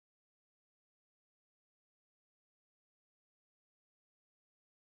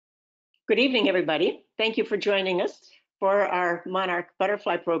Good evening, everybody. Thank you for joining us for our Monarch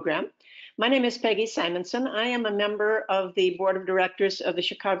Butterfly program. My name is Peggy Simonson. I am a member of the Board of Directors of the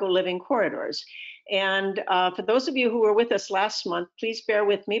Chicago Living Corridors. And for those of you who were with us last month, please bear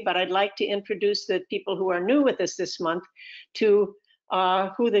with me, but I'd like to introduce the people who are new with us this month to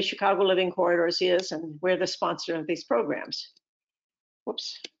who the Chicago Living Corridors is and we're the sponsor of these programs.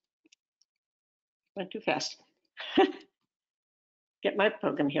 Whoops, went too fast. Get my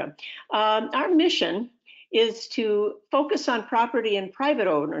program here. Our mission is to focus on property and private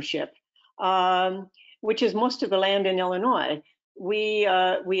ownership, which is most of the land in Illinois. We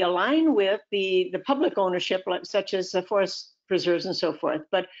align with the public ownership, such as the forest preserves and so forth,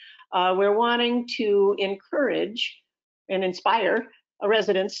 but we're wanting to encourage and inspire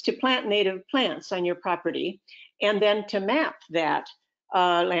residents to plant native plants on your property and then to map that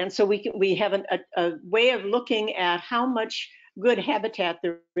land so we have a way of looking at how much good habitat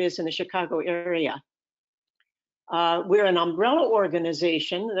there is in the Chicago area. We're an umbrella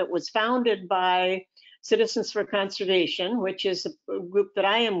organization that was founded by Citizens for Conservation, which is a group that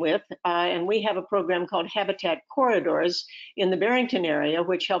I am with, and we have a program called Habitat Corridors in the Barrington area,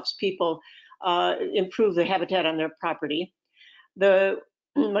 which helps people improve the habitat on their property. The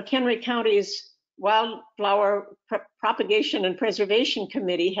McHenry County's Wildflower Propagation and Preservation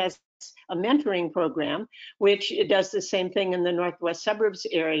Committee has a mentoring program, which does the same thing in the Northwest Suburbs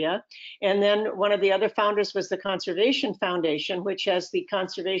area. And then one of the other founders was the Conservation Foundation, which has the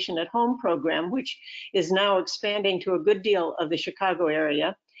Conservation at Home program, which is now expanding to a good deal of the Chicago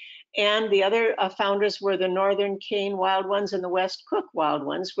area. And the other founders were the Northern Kane Wild Ones and the West Cook Wild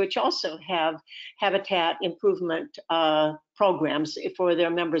Ones, which also have habitat improvement programs for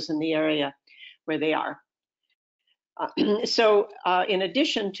their members in the area where they are. So in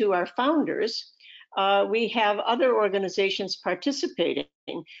addition to our founders, we have other organizations participating.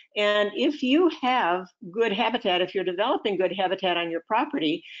 And if you have good habitat, if you're developing good habitat on your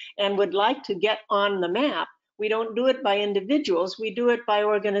property and would like to get on the map, we don't do it by individuals, we do it by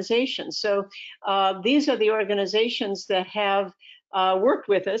organizations. So these are the organizations that have worked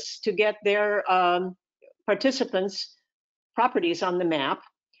with us to get their participants' properties on the map.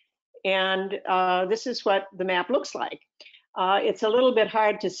 And this is what the map looks like. It's a little bit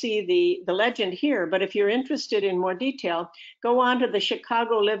hard to see the legend here, but if you're interested in more detail, go on to the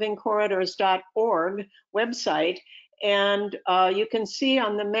ChicagoLivingCorridors.org website, and you can see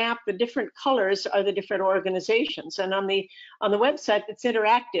on the map the different colors are the different organizations. And on the website, it's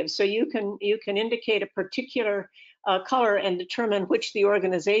interactive, so you can indicate a particular color and determine which the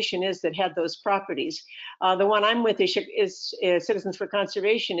organization is that had those properties. The one I'm with is Citizens for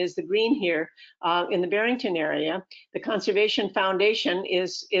Conservation, is the green here in the Barrington area. The Conservation Foundation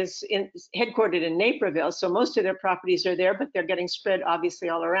is headquartered in Naperville, so most of their properties are there, but they're getting spread obviously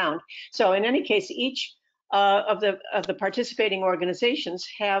all around. So in any case, each of the participating organizations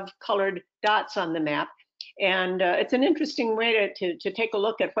have colored dots on the map. And it's an interesting way to take a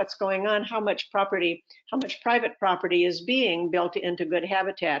look at what's going on, how much private property is being built into good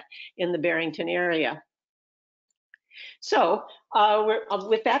habitat in the Barrington area. So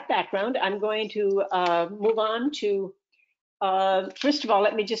with that background, I'm going to move on to, first of all,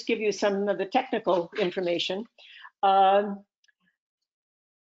 let me just give you some of the technical information.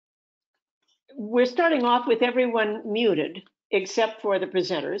 We're starting off with everyone muted, except for the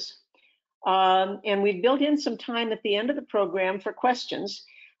presenters. And we built in some time at the end of the program for questions.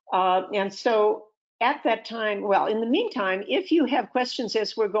 And so at that time, well, in the meantime, if you have questions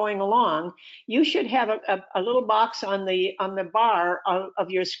as we're going along, you should have a little box on the bar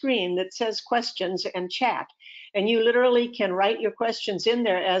of your screen that says questions and chat. And you literally can write your questions in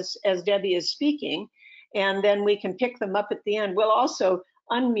there as Debbie is speaking, and then we can pick them up at the end. We'll also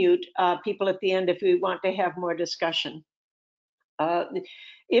unmute people at the end if we want to have more discussion.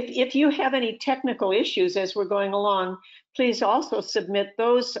 If you have any technical issues as we're going along, please also submit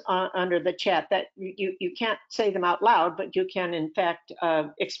those under the chat. That you can't say them out loud, but you can in fact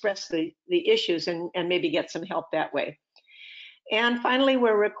express the issues and maybe get some help that way. And finally,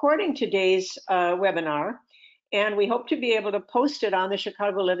 we're recording today's webinar, and we hope to be able to post it on the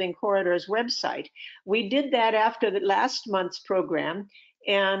Chicago Living Corridors website. We did that after the last month's program.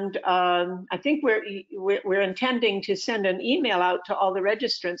 And I think we're intending to send an email out to all the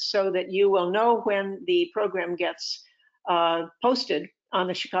registrants so that you will know when the program gets posted on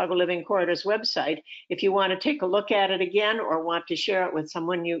the Chicago Living Corridors website. If you want to take a look at it again or want to share it with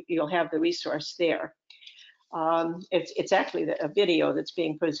someone, you'll have the resource there. It's actually a video that's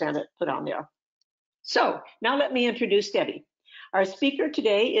being put on there. So now let me introduce Debbie. Our speaker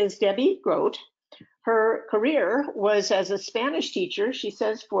today is Debbie Groat. Her career was as a Spanish teacher, she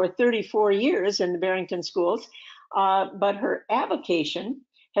says, for 34 years in the Barrington schools, but her avocation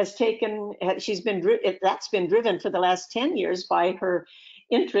has that's been driven for the last 10 years by her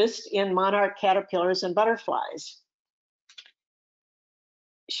interest in monarch caterpillars and butterflies.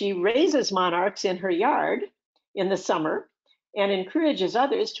 She raises monarchs in her yard in the summer and encourages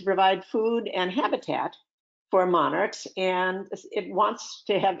others to provide food and habitat for monarchs, and it wants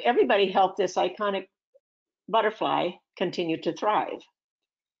to have everybody help this iconic butterfly continue to thrive.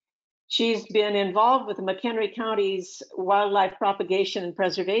 She's been involved with the McHenry County's Wildlife Propagation and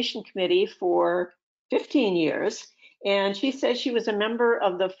Preservation Committee for 15 years, and she says she was a member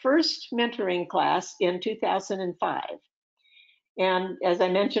of the first mentoring class in 2005. And as I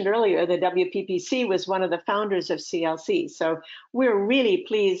mentioned earlier, the WPPC was one of the founders of CLC. So we're really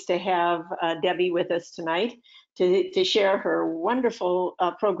pleased to have Debbie with us tonight to share her wonderful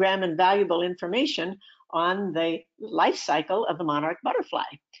program and valuable information on the life cycle of the monarch butterfly.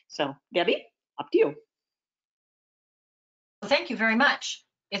 So Debbie, up to you. Well, thank you very much.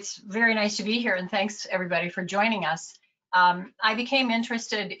 It's very nice to be here, and thanks everybody for joining us. I became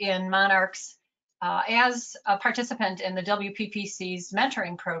interested in monarchs as a participant in the WPPC's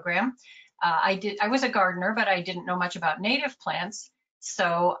mentoring program. I was a gardener, but I didn't know much about native plants.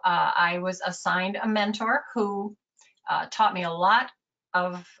 So I was assigned a mentor who taught me a lot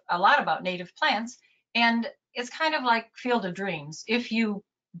about native plants. And it's kind of like Field of Dreams. If you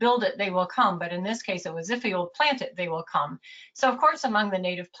build it, they will come. But in this case, it was if you'll plant it, they will come. So of course, among the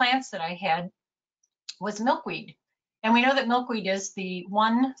native plants that I had was milkweed. And we know that milkweed is the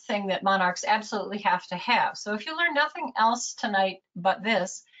one thing that monarchs absolutely have to have. So if you learn nothing else tonight but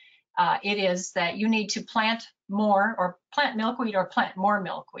this, it is that you need to plant more, or plant milkweed, or plant more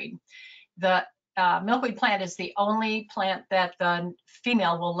milkweed. The milkweed plant is the only plant that the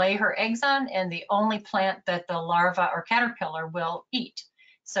female will lay her eggs on, and the only plant that the larva or caterpillar will eat.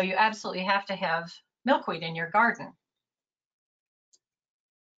 So you absolutely have to have milkweed in your garden.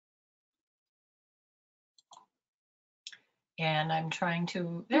 And I'm trying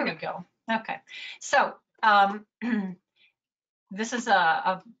to, there we go. Okay, so this is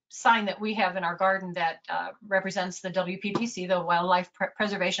a sign that we have in our garden that represents the WPPC, the Wildlife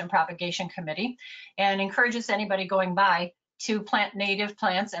Preservation and Propagation Committee, and encourages anybody going by to plant native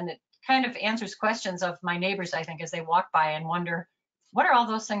plants. And it kind of answers questions of my neighbors, I think, as they walk by and wonder, what are all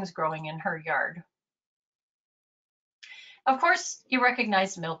those things growing in her yard? Of course, you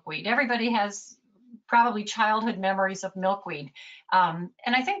recognize milkweed. Everybody has probably childhood memories of milkweed. And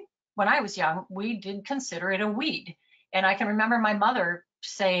I think when I was young, we did consider it a weed. And I can remember my mother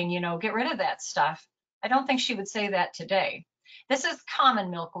saying, you know, get rid of that stuff. I don't think she would say that today. This is common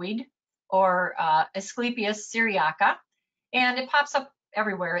milkweed, or Asclepias syriaca, and it pops up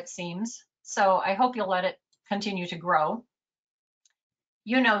everywhere, it seems. So I hope you'll let it continue to grow.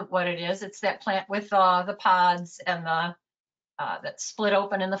 You know what it is. It's that plant with the pods and the that split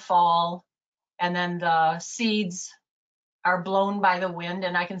open in the fall, and then the seeds are blown by the wind.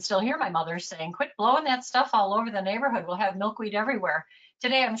 And I can still hear my mother saying, quit blowing that stuff all over the neighborhood. We'll have milkweed everywhere.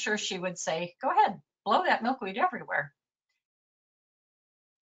 Today, I'm sure she would say, go ahead, blow that milkweed everywhere.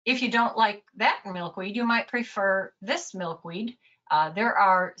 If you don't like that milkweed, you might prefer this milkweed. There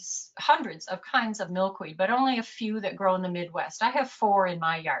are hundreds of kinds of milkweed, but only a few that grow in the Midwest. I have 4 in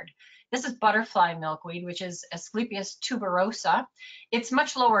my yard. This is butterfly milkweed, which is Asclepias tuberosa. It's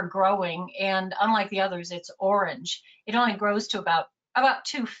much lower growing, and unlike the others, it's orange. It only grows to about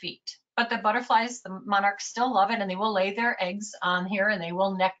 2 feet. But the butterflies, the monarchs, still love it, and they will lay their eggs on here, and they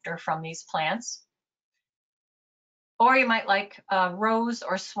will nectar from these plants. Or you might like rose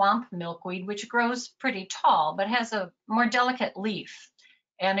or swamp milkweed, which grows pretty tall, but has a more delicate leaf.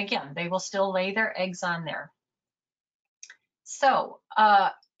 And again, they will still lay their eggs on there. So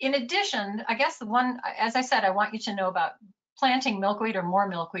in addition, I guess the one, as I said, I want you to know about planting milkweed or more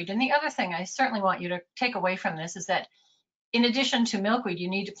milkweed. And the other thing I certainly want you to take away from this is that in addition to milkweed, you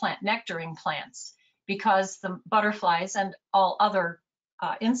need to plant nectaring plants, because the butterflies and all other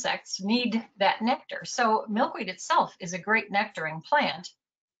insects need that nectar. So milkweed itself is a great nectaring plant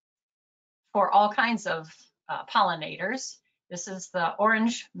for all kinds of pollinators. This is the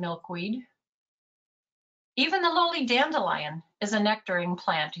orange milkweed. Even the lowly dandelion is a nectaring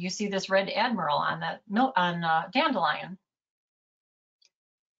plant. You see this red admiral on that dandelion.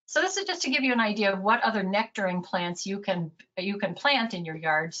 So this is just to give you an idea of what other nectaring plants you can plant in your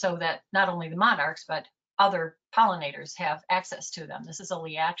yard, so that not only the monarchs but other pollinators have access to them. This is a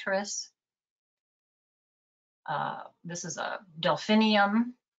liatris. This is a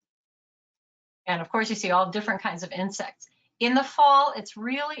delphinium. And of course, you see all different kinds of insects. In the fall, it's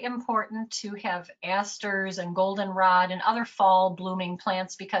really important to have asters and goldenrod and other fall blooming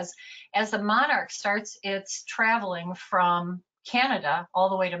plants, because as the monarch starts its traveling from Canada all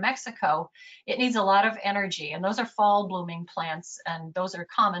the way to Mexico, it needs a lot of energy, and those are fall blooming plants, and those are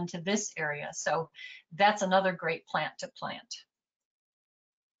common to this area. So that's another great plant to plant.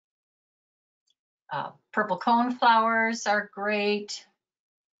 Purple cone flowers are great,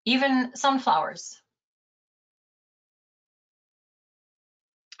 even sunflowers.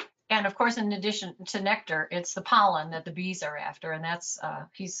 And of course, in addition to nectar, it's the pollen that the bees are after, and that's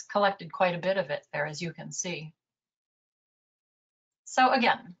he's collected quite a bit of it there, as you can see. So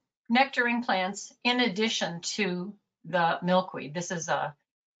again, nectaring plants in addition to the milkweed. This is a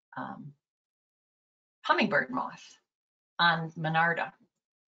hummingbird moth on Monarda.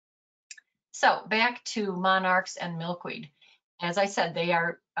 So back to monarchs and milkweed. As I said,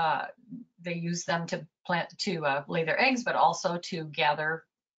 they use them to lay their eggs, but also to gather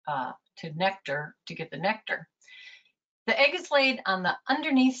to get the nectar. The egg is laid on the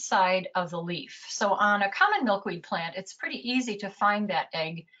underneath side of the leaf. So on a common milkweed plant, it's pretty easy to find that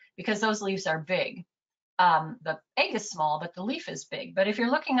egg because those leaves are big. The egg is small, but the leaf is big. But if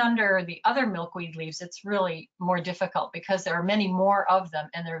you're looking under the other milkweed leaves, it's really more difficult because there are many more of them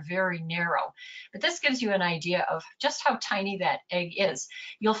and they're very narrow. But this gives you an idea of just how tiny that egg is.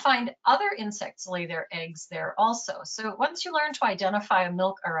 You'll find other insects lay their eggs there also. So once you learn to identify a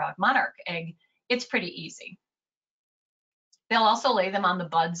milk or a monarch egg, it's pretty easy. They'll also lay them on the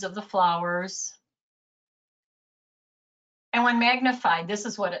buds of the flowers. And when magnified, this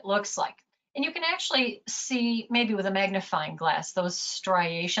is what it looks like. And you can actually see, maybe with a magnifying glass, those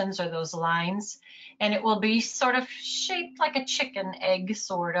striations or those lines. And it will be sort of shaped like a chicken egg,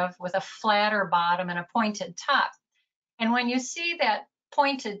 sort of, with a flatter bottom and a pointed top. And when you see that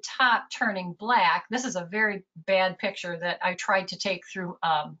pointed top turning black, this is a very bad picture that I tried to take through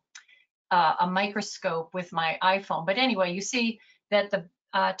a microscope with my iPhone. But anyway, you see that the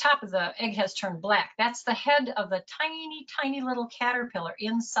top of the egg has turned black. That's the head of the tiny, tiny little caterpillar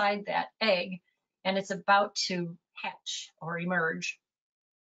inside that egg, and it's about to hatch or emerge.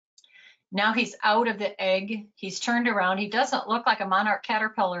 Now he's out of the egg. He's turned around. He doesn't look like a monarch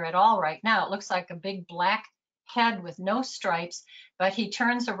caterpillar at all right now. It looks like a big black head with no stripes, but he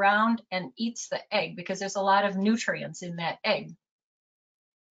turns around and eats the egg because there's a lot of nutrients in that egg.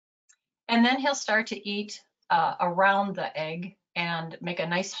 And then he'll start to eat around the egg and make a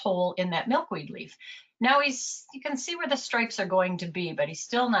nice hole in that milkweed leaf. Now you can see where the stripes are going to be, but he's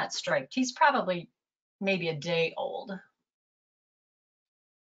still not striped. He's probably maybe a day old.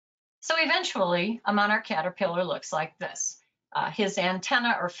 So eventually, a monarch caterpillar looks like this. His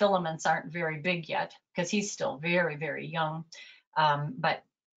antenna or filaments aren't very big yet because he's still very, very young, but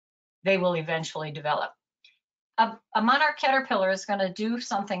they will eventually develop. A monarch caterpillar is going to do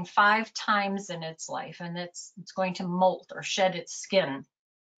something 5 times in its life, and it's going to molt or shed its skin.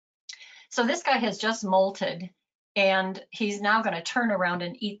 So this guy has just molted, and he's now going to turn around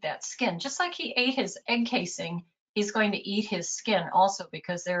and eat that skin. Just like he ate his egg casing, he's going to eat his skin also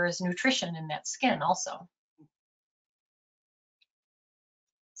because there is nutrition in that skin also.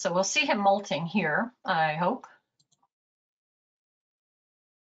 So we'll see him molting here, I hope.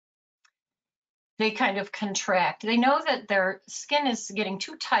 They kind of contract. They know that their skin is getting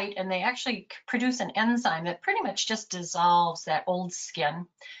too tight, and they actually produce an enzyme that pretty much just dissolves that old skin.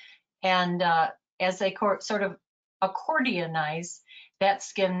 And as they sort of accordionize, that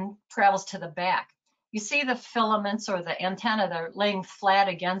skin travels to the back. You see the filaments or the antenna, they're laying flat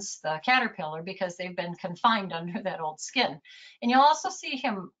against the caterpillar because they've been confined under that old skin. And you'll also see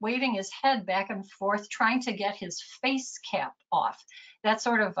him waving his head back and forth, trying to get his face cap off. That's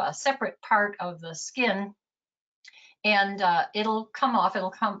sort of a separate part of the skin. And it'll come off,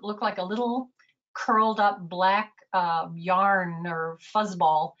 it'll look like a little curled up black yarn or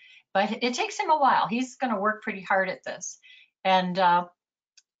fuzzball, but it takes him a while. He's gonna work pretty hard at this. And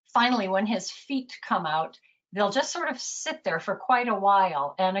finally, when his feet come out, they'll just sort of sit there for quite a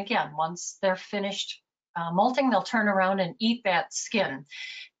while. And again, once they're finished molting, they'll turn around and eat that skin.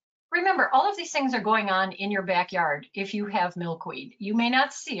 Remember, all of these things are going on in your backyard if you have milkweed. You may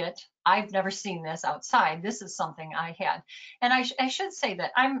not see it. I've never seen this outside. This is something I had. And I should say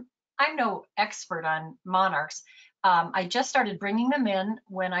that I'm no expert on monarchs. I just started bringing them in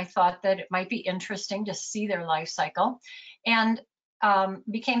when I thought that it might be interesting to see their life cycle, and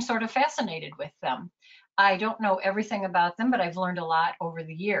became sort of fascinated with them. I don't know everything about them, but I've learned a lot over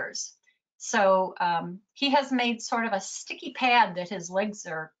the years. So he has made sort of a sticky pad that his legs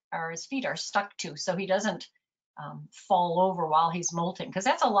or his feet are stuck to, so he doesn't fall over while he's molting, because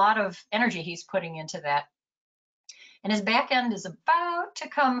that's a lot of energy he's putting into that. and his back end is about to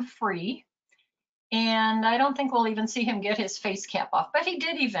come free. And I don't think we'll even see him get his face cap off, but he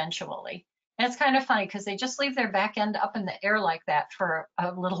did eventually. And it's kind of funny because they just leave their back end up in the air like that for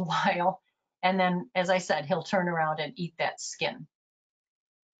a little while. And then, as I said, he'll turn around and eat that skin.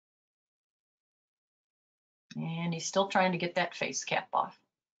 And he's still trying to get that face cap off.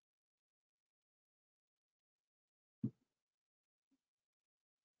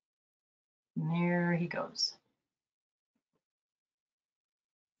 And there he goes.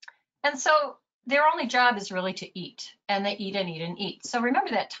 And so their only job is really to eat, and they eat and eat and eat. So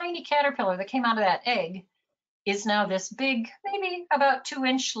remember that tiny caterpillar that came out of that egg is now this big, maybe about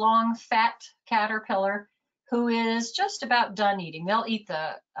 2-inch long, fat caterpillar who is just about done eating. They'll eat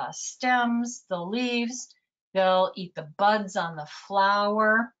the stems, the leaves, they'll eat the buds on the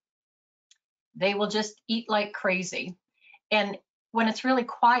flower. They will just eat like crazy. And when it's really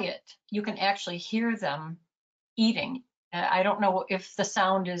quiet, you can actually hear them eating. I don't know if the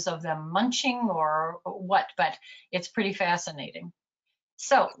sound is of them munching or what, but it's pretty fascinating.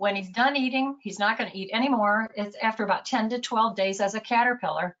 So when he's done eating, he's not going to eat anymore. It's after about 10 to 12 days as a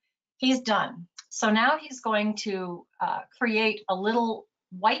caterpillar, he's done. So now he's going to create a little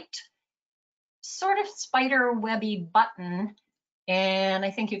white sort of spider webby button. And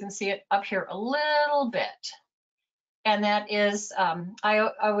I think you can see it up here a little bit. And that is, I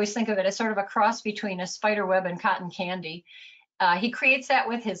always think of it as sort of a cross between a spider web and cotton candy. He creates that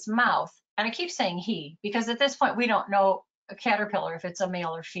with his mouth. And I keep saying he, because at this point we don't know a caterpillar if it's a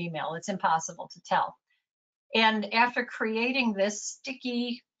male or female. It's impossible to tell. And after creating this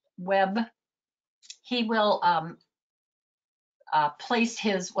sticky web, he will place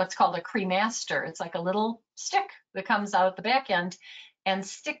his what's called a cremaster. It's like a little stick that comes out the back end, and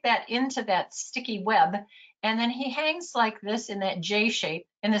stick that into that sticky web. And then he hangs like this in that J shape.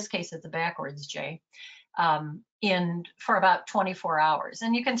 In this case, it's a backwards J. For about 24 hours.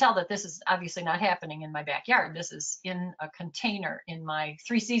 And you can tell that this is obviously not happening in my backyard. This is in a container in my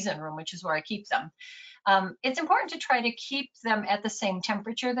 3-season room, which is where I keep them. It's important to try to keep them at the same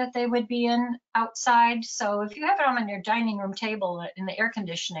temperature that they would be in outside. So if you have them on your dining room table in the air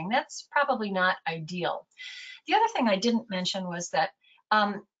conditioning, that's probably not ideal. The other thing I didn't mention was that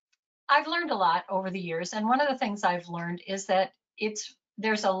I've learned a lot over the years. And one of the things I've learned is that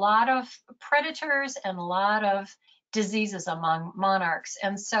there's a lot of predators and a lot of diseases among monarchs.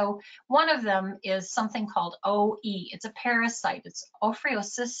 And so one of them is something called OE. It's a parasite. It's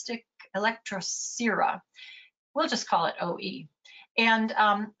Ophrocystic electrocera. We'll just call it OE. And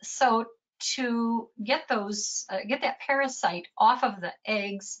so to get that parasite off of the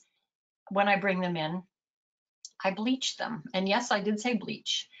eggs, when I bring them in, I bleach them. And yes, I did say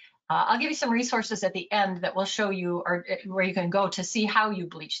bleach. I'll give you some resources at the end that will show you, or where you can go to see how you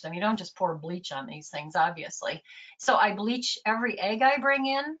bleach them. You don't just pour bleach on these things, obviously. So I bleach every egg I bring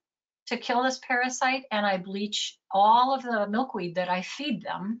in to kill this parasite, and I bleach all of the milkweed that I feed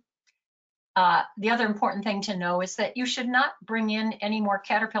them. The other important thing to know is that you should not bring in any more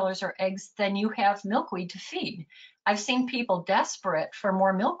caterpillars or eggs than you have milkweed to feed. I've seen people desperate for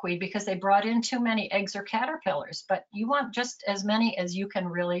more milkweed because they brought in too many eggs or caterpillars, but you want just as many as you can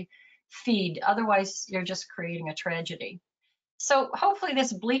really feed. Otherwise, you're just creating a tragedy. So hopefully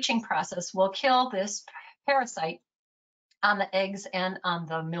this bleaching process will kill this parasite on the eggs and on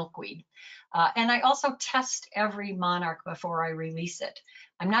the milkweed. And I also test every monarch before I release it.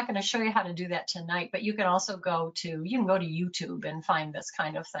 I'm not going to show you how to do that tonight, but you can also go to YouTube and find this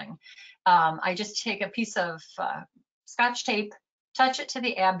kind of thing. I just take a piece of Scotch tape, touch it to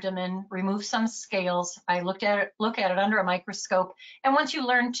the abdomen, remove some scales. I look at it under a microscope. And once you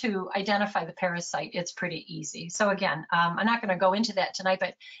learn to identify the parasite, it's pretty easy. So again, I'm not going to go into that tonight,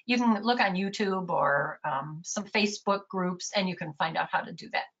 but you can look on YouTube or some Facebook groups, and you can find out how to do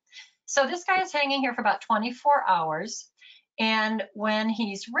that. So this guy is hanging here for about 24 hours. And when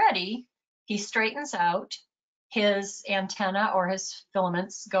he's ready, he straightens out. His antenna or his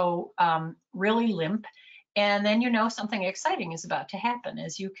filaments go really limp. And then you know something exciting is about to happen.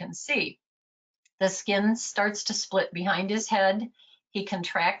 As you can see, the skin starts to split behind his head. He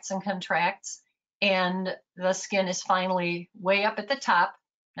contracts and contracts, and the skin is finally way up at the top.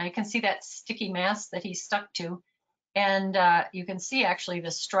 Now you can see that sticky mass that he's stuck to. And you can see actually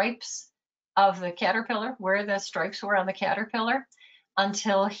the stripes of the caterpillar, where the stripes were on the caterpillar,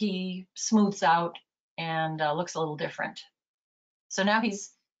 until he smooths out and looks a little different. So now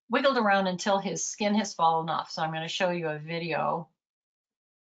he's wiggled around until his skin has fallen off. So I'm going to show you a video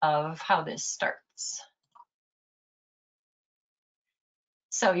of how this starts.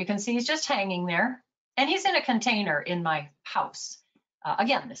 So you can see he's just hanging there, and he's in a container in my house.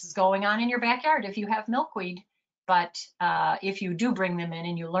 Again, this is going on in your backyard if you have milkweed, But if you do bring them in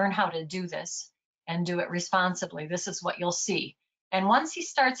and you learn how to do this and do it responsibly, this is what you'll see. And once he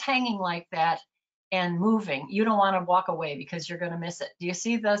starts hanging like that and moving, you don't want to walk away because you're going to miss it. Do you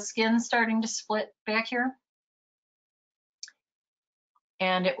see the skin starting to split back here?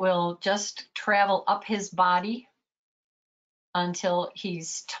 And it will just travel up his body until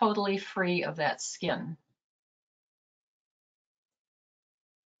he's totally free of that skin.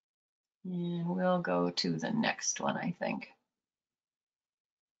 And we'll go to the next one, I think.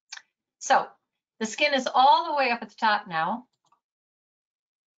 So the skin is all the way up at the top now,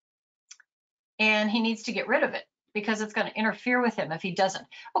 and he needs to get rid of it because it's going to interfere with him if he doesn't.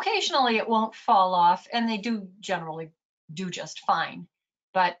 Occasionally it won't fall off, and they do generally do just fine,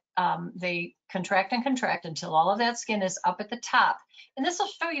 but they contract and contract until all of that skin is up at the top. And this will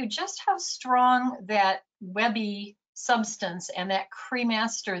show you just how strong that webby substance and that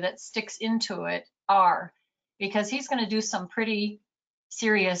cremaster that sticks into it are, because he's going to do some pretty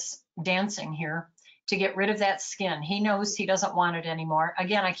serious dancing here to get rid of that skin. He knows he doesn't want it anymore.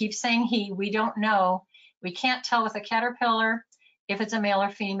 Again, I keep saying he, we don't know. We can't tell with a caterpillar if it's a male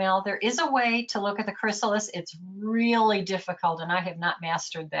or female. There is a way to look at the chrysalis. It's really difficult, and I have not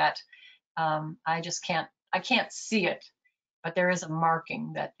mastered that. I just can't, I can't see it, but there is a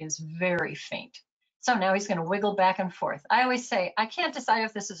marking that is very faint. So now he's going to wiggle back and forth. I always say, I can't decide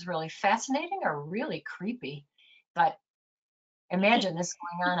if this is really fascinating or really creepy, but imagine this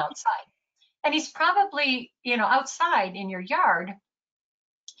going on outside. And he's probably, you know, outside in your yard,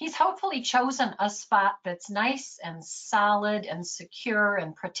 he's hopefully chosen a spot that's nice and solid and secure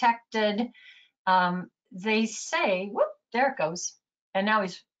and protected. They say, whoop, there it goes. And now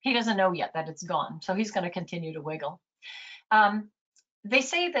he doesn't know yet that it's gone. So he's going to continue to wiggle. They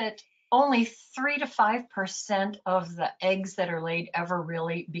say that only 3 to 5% of the eggs that are laid ever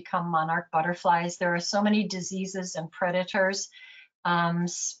really become monarch butterflies. There are so many diseases and predators,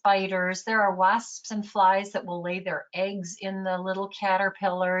 spiders. There are wasps and flies that will lay their eggs in the little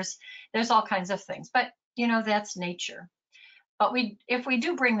caterpillars. There's all kinds of things, but you know, that's nature. But if we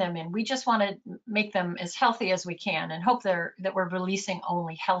do bring them in, we just want to make them as healthy as we can and hope that we're releasing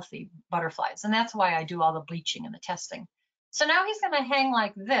only healthy butterflies. And that's why I do all the bleaching and the testing. So now he's going to hang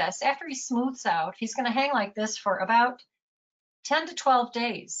like this. After he smooths out, he's going to hang like this for about 10 to 12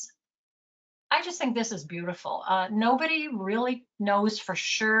 days. I just think this is beautiful. Nobody really knows for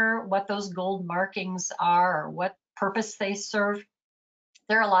sure what those gold markings are or what purpose they serve.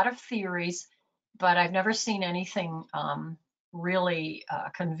 There are a lot of theories, but I've never seen anything really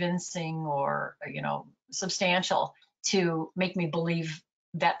convincing or, you know, substantial to make me believe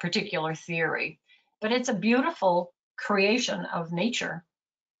that particular theory. But it's a beautiful creation of nature.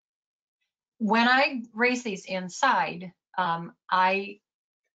 When I raise these inside, I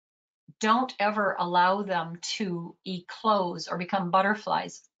don't ever allow them to eclose or become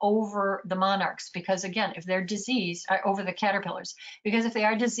butterflies over the monarchs, because again, if they're diseased, over the caterpillars, because if they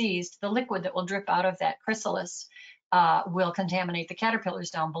are diseased, the liquid that will drip out of that chrysalis will contaminate the caterpillars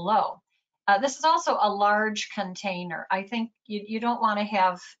down below. This is also a large container. I think you don't want to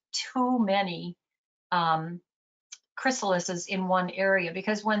have too many chrysalises in one area,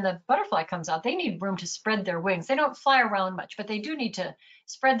 because when the butterfly comes out, they need room to spread their wings. They don't fly around much, but they do need to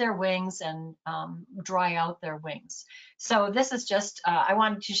spread their wings and dry out their wings. So this is just, I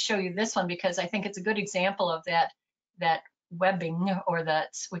wanted to show you this one because I think it's a good example of that webbing, or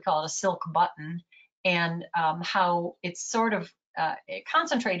that we call it a silk button, and how it's sort of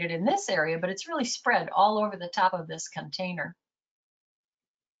concentrated in this area, but it's really spread all over the top of this container.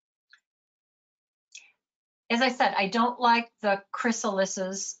 As I said, I don't like the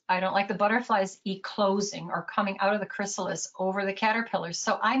chrysalises. I don't like the butterflies eclosing or coming out of the chrysalis over the caterpillars.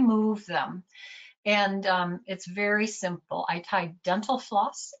 So I move them. And it's very simple. I tie dental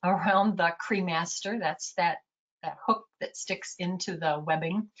floss around the cremaster. That's that hook that sticks into the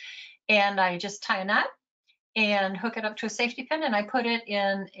webbing. And I just tie a knot and hook it up to a safety pin, and I put it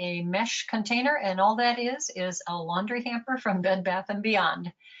in a mesh container. And all that is a laundry hamper from Bed Bath &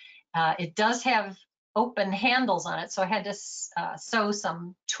 Beyond. It does have open handles on it, so I had to sew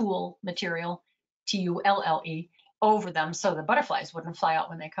some tulle material, T-U-L-L-E, over them so the butterflies wouldn't fly out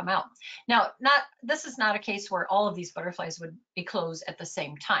when they come out. Now, this is not a case where all of these butterflies would eclose at the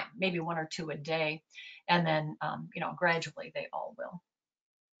same time, maybe 1 or 2 a day, and then you know, gradually they all will.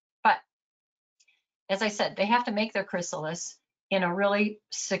 But as I said, they have to make their chrysalis in a really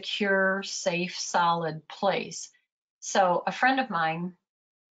secure, safe, solid place. So a friend of mine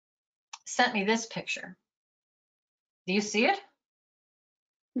sent me this picture. Do you see it?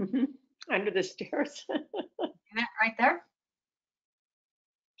 Mm-hmm. Under the stairs. Right there.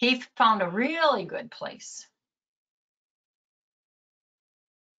 He found a really good place.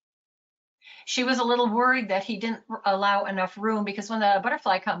 She was a little worried that he didn't allow enough room, because when the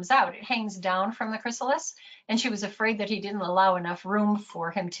butterfly comes out, it hangs down from the chrysalis, and she was afraid that he didn't allow enough room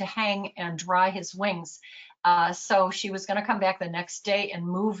for him to hang and dry his wings. So she was going to come back the next day and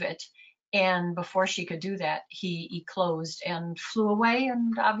move it. And before she could do that, he closed and flew away,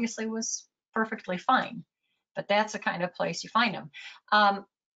 and obviously was perfectly fine. But that's the kind of place you find them.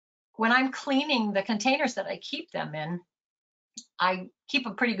 When I'm cleaning the containers that I keep them in, I keep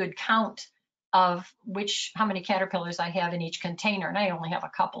a pretty good count of how many caterpillars I have in each container, and I only have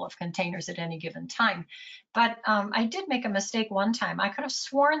a couple of containers at any given time. But I did make a mistake one time. I could have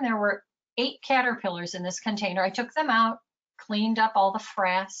sworn there were 8 caterpillars in this container. I took them out, cleaned up all the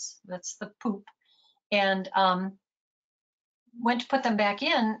frass, that's the poop, and went to put them back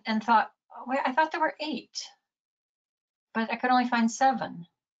in and thought, oh, wait, I thought there were 8, but I could only find 7.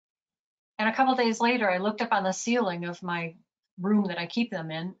 And a couple days later, I looked up on the ceiling of my room that I keep them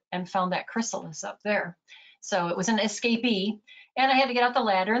in and found that chrysalis up there. So it was an escapee, and I had to get out the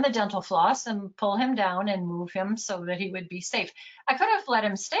ladder and the dental floss and pull him down and move him so that he would be safe. I could have let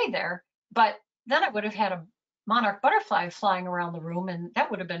him stay there, but then I would have had a monarch butterfly flying around the room, and that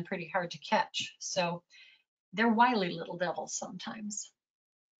would have been pretty hard to catch. So they're wily little devils sometimes.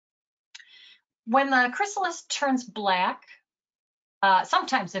 When the chrysalis turns black,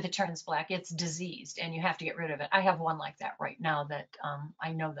 sometimes if it turns black, it's diseased and you have to get rid of it. I have one like that right now that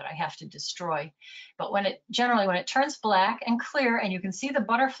I know that I have to destroy. But generally when it turns black and clear and you can see the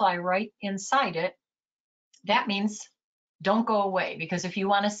butterfly right inside it, that means don't go away, because if you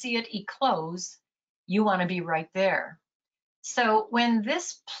want to see it eclose, you want to be right there. So when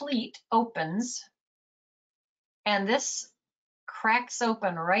this pleat opens and this cracks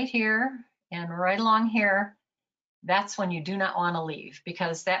open right here and right along here, that's when you do not want to leave,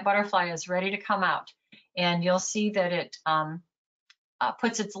 because that butterfly is ready to come out. And you'll see that it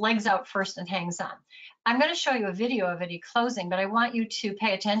puts its legs out first and hangs on. I'm going to show you a video of it eclosing, but I want you to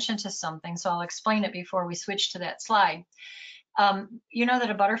pay attention to something, so I'll explain it before we switch to that slide. You know that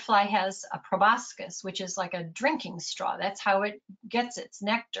a butterfly has a proboscis, which is like a drinking straw. That's how it gets its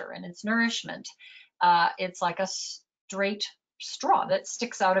nectar and its nourishment. It's like a straight straw that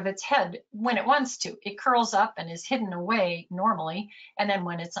sticks out of its head when it wants to. It curls up and is hidden away normally, and then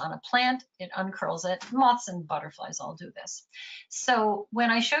when it's on a plant, it uncurls it. Moths and butterflies all do this. So when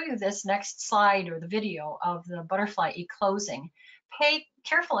I show you this next slide or the video of the butterfly eclosing, pay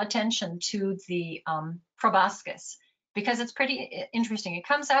careful attention to the proboscis, because it's pretty interesting. It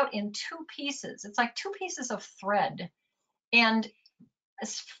comes out in 2 pieces. It's like 2 pieces of thread, and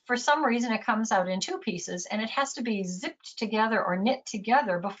for some reason it comes out in 2 pieces, and it has to be zipped together or knit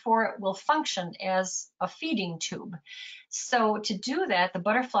together before it will function as a feeding tube. So to do that, the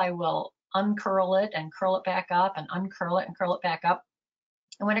butterfly will uncurl it and curl it back up and uncurl it and curl it back up.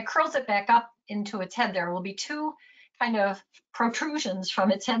 And when it curls it back up into its head, there will be 2 kind of protrusions from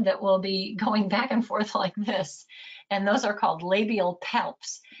its head that will be going back and forth like this. And those are called labial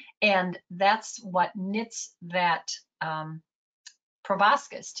palps. And that's what knits that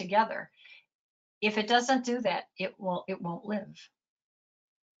proboscis together. If it doesn't do that, it won't live.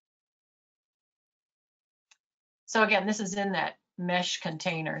 So again, this is in that mesh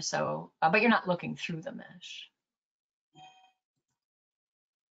container, so but you're not looking through the mesh.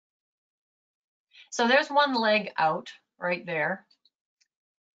 So there's one leg out right there,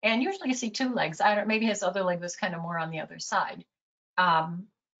 and usually you see 2 legs. Maybe his other leg was kind of more on the other side,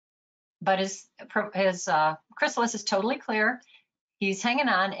 but his chrysalis is totally clear. He's hanging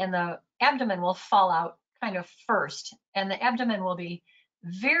on, and the abdomen will fall out kind of first, and the abdomen will be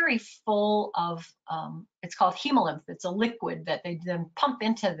very full of, it's called hemolymph. It's a liquid that they then pump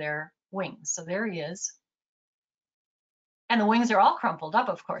into their wings. So there he is. And the wings are all crumpled up,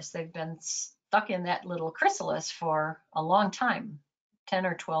 of course. They've been stuck in that little chrysalis for a long time, 10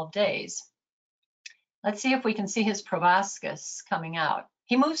 or 12 days. Let's see if we can see his proboscis coming out.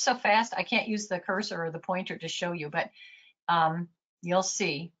 He moves so fast, I can't use the cursor or the pointer to show you, but you'll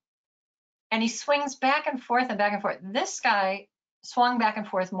see. And he swings back and forth and back and forth. This guy swung back and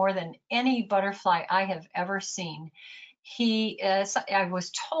forth more than any butterfly I have ever seen. I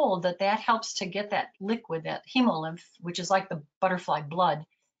was told that helps to get that liquid, that hemolymph, which is like the butterfly blood,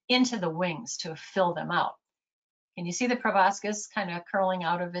 into the wings to fill them out. Can you see the proboscis kind of curling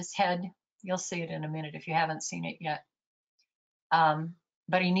out of his head? You'll see it in a minute if you haven't seen it yet.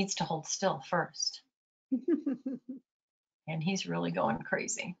 But he needs to hold still first. And he's really going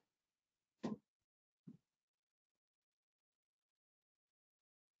crazy.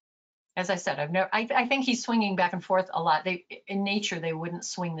 As I said, I think he's swinging back and forth a lot. In nature, they wouldn't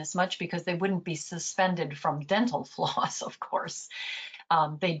swing this much because they wouldn't be suspended from dental floss, of course.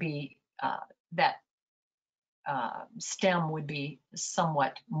 They'd be that stem would be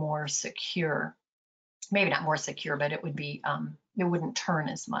somewhat more secure. Maybe not more secure, but it would be, it wouldn't turn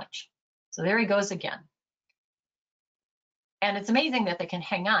as much. So there he goes again. And it's amazing that they can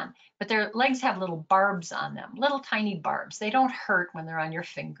hang on, but their legs have little barbs on them, little tiny barbs. They don't hurt when they're on your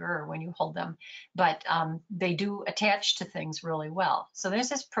finger or when you hold them, but they do attach to things really well. So there's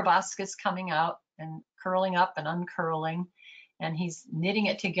this proboscis coming out and curling up and uncurling, and he's knitting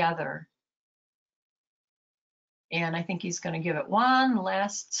it together. And I think he's going to give it one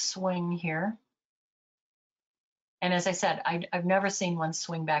last swing here. And as I said, I've never seen one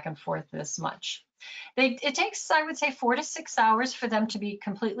swing back and forth this much. It takes, I would say, 4 to 6 hours for them to be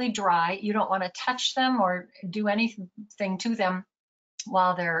completely dry. You don't want to touch them or do anything to them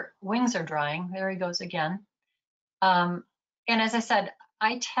while their wings are drying. There he goes again. And as I said,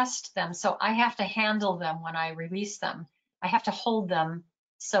 I test them, so I have to handle them when I release them. I have to hold them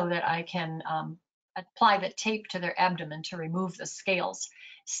so that I can apply the tape to their abdomen to remove the scales.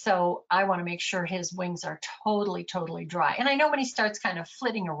 So I want to make sure his wings are totally, totally dry. And I know when he starts kind of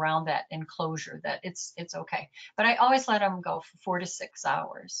flitting around that enclosure that it's okay. But I always let him go for 4 to 6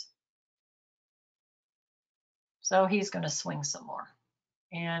 hours. So he's going to swing some more.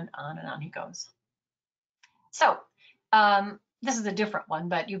 And on he goes. So this is a different one,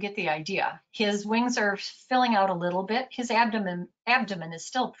 but you get the idea. His wings are filling out a little bit. His abdomen is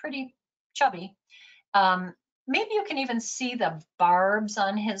still pretty chubby. Maybe you can even see the barbs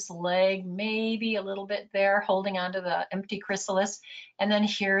on his leg, maybe a little bit there, holding onto the empty chrysalis. And then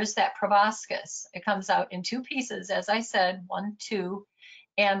here's that proboscis. It comes out in 2 pieces, as I said, 1, 2.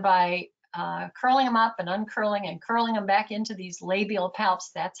 And by curling them up and uncurling and curling them back into these labial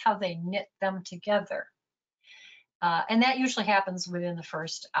palps, that's how they knit them together. And that usually happens within the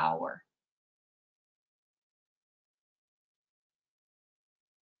first hour.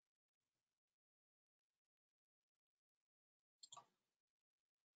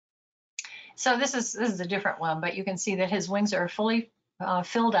 So this is a different one, but you can see that his wings are fully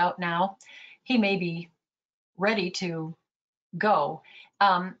filled out now. He may be ready to go.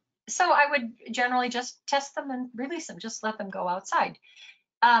 So I would generally just test them and release them, just let them go outside.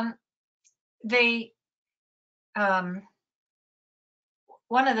 One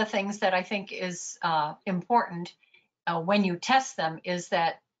of the things that I think is important when you test them is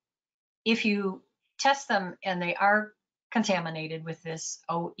that if you test them and they are contaminated with this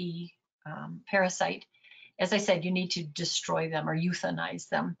OE parasite, as I said, you need to destroy them or euthanize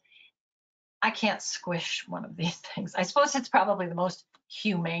them. I can't squish one of these things. I suppose it's probably the most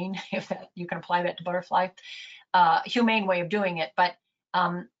humane, if that, you can apply that to butterfly, humane way of doing it. But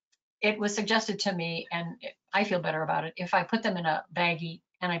it was suggested to me, and I feel better about it, if I put them in a baggie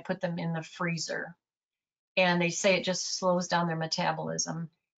and I put them in the freezer. And they say it just slows down their metabolism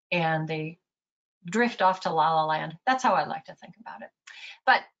and they drift off to La La Land. That's how I like to think about it.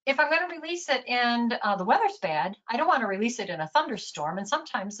 But if I'm going to release it and the weather's bad, I don't want to release it in a thunderstorm, and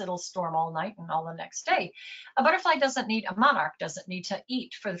sometimes it'll storm all night and all the next day. A monarch doesn't need to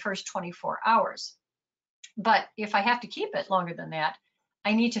eat for the first 24 hours. But if I have to keep it longer than that,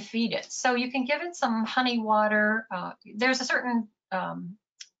 I need to feed it. So you can give it some honey water. There's a certain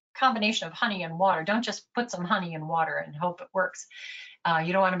combination of honey and water. Don't just put some honey in water and hope it works.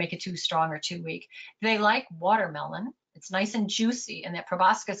 You don't want to make it too strong or too weak. They like watermelon. It's nice and juicy, and that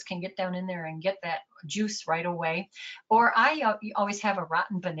proboscis can get down in there and get that juice right away. Or I always have a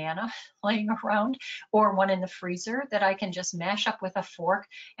rotten banana laying around, or one in the freezer that I can just mash up with a fork.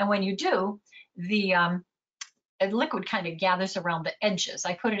 And when you do, the liquid kind of gathers around the edges.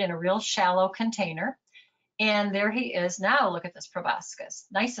 I put it in a real shallow container, and there he is. Now look at this proboscis,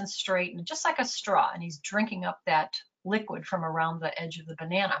 nice and straight and just like a straw, and he's drinking up that liquid from around the edge of the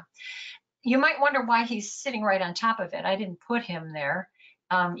banana. You might wonder why he's sitting right on top of it. I didn't put him there.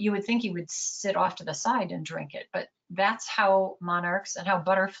 You would think he would sit off to the side and drink it, but that's how monarchs and how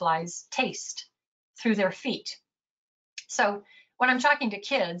butterflies taste, through their feet. So when I'm talking to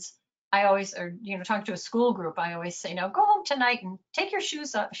kids, I always, or talking to a school group, I always say, now go home tonight and take your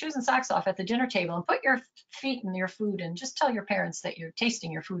shoes and socks off at the dinner table and put your feet in your food and just tell your parents that you're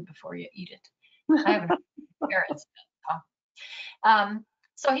tasting your food before you eat it. I haven't parents.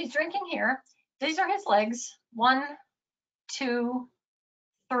 So he's drinking here. These are his legs. 1, 2,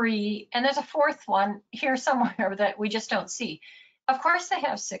 3, and there's a 4th one here somewhere that we just don't see. Of course, they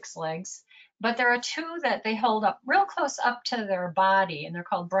have 6 legs, but there are 2 that they hold up real close up to their body, and they're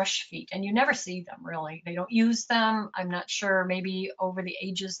called brush feet, and you never see them really. They don't use them. I'm not sure, maybe over the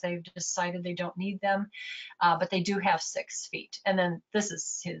ages they've decided they don't need them, but they do have 6 feet. And then this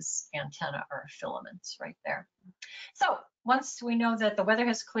is his antenna or filaments right there. So once we know that the weather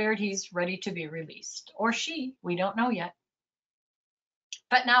has cleared, he's ready to be released. Or she, we don't know yet.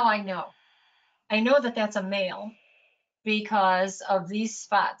 But now I know. I know that that's a male because of these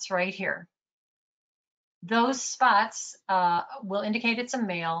spots right here. Those spots will indicate it's a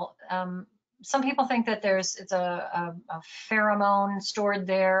male. Some people think that it's a pheromone stored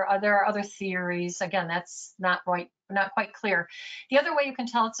there. There are other theories. Again, that's not quite clear. The other way you can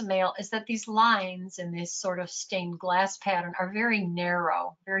tell it's a male is that these lines in this sort of stained glass pattern are very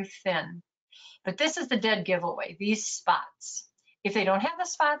narrow, very thin. But this is the dead giveaway, these spots. If they don't have the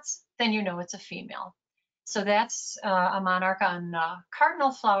spots, then you know it's a female. So that's a monarch on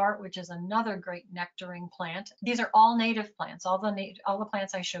cardinal flower, which is another great nectaring plant. These are all native plants. All the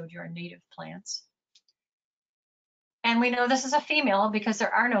plants I showed you are native plants. And we know this is a female because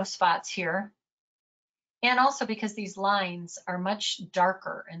there are no spots here. And also because these lines are much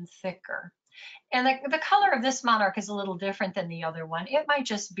darker and thicker. And the color of this monarch is a little different than the other one. It might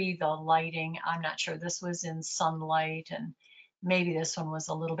just be the lighting. I'm not sure. This was in sunlight, and maybe this one was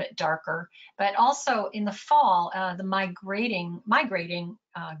a little bit darker. But also in the fall, the migrating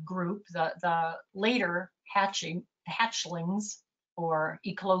group, the later hatchlings, or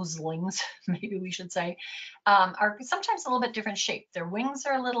ecloselings, maybe we should say, are sometimes a little bit different shape. Their wings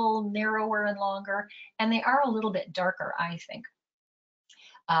are a little narrower and longer, and they are a little bit darker, I think.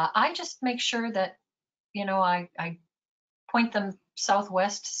 I just make sure that, I point them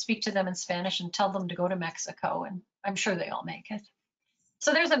southwest, speak to them in Spanish, and tell them to go to Mexico, and I'm sure they all make it.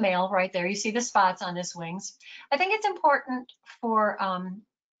 So there's a male right there. You see the spots on his wings. I think it's important for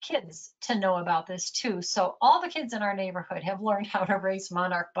kids to know about this too. So all the kids in our neighborhood have learned how to raise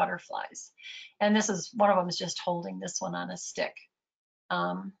monarch butterflies. And one of them is just holding this one on a stick.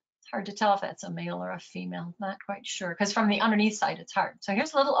 It's hard to tell if that's a male or a female, not quite sure, because from the underneath side it's hard. So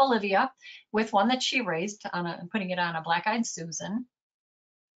here's little Olivia with one that she raised putting it on a black-eyed Susan.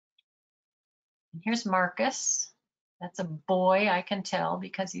 And here's Marcus. That's a boy, I can tell,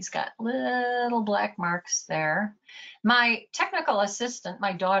 because he's got little black marks there. My technical assistant,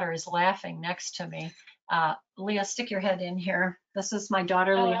 my daughter, is laughing next to me. Leah, stick your head in here. This is my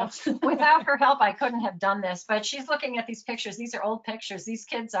daughter, Leah. Without her help, I couldn't have done this, but she's looking at these pictures. These are old pictures. These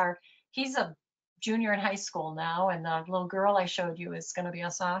kids he's a junior in high school now, and the little girl I showed you is going to be a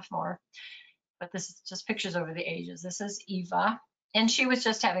sophomore. But this is just pictures over the ages. This is Eva. And she was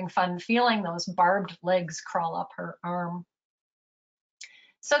just having fun feeling those barbed legs crawl up her arm.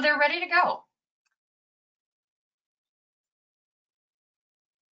 So they're ready to go.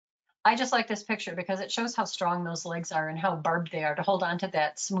 I just like this picture because it shows how strong those legs are and how barbed they are to hold on to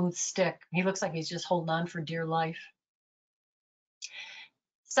that smooth stick. He looks like he's just holding on for dear life.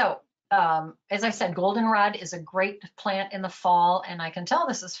 So, as I said, goldenrod is a great plant in the fall, and I can tell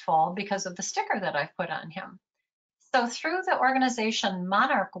this is fall because of the sticker that I've put on him. So through the organization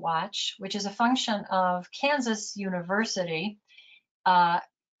Monarch Watch, which is a function of Kansas University,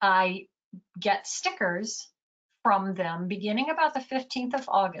 I get stickers from them beginning about the 15th of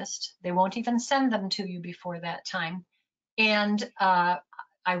August. They won't even send them to you before that time. And I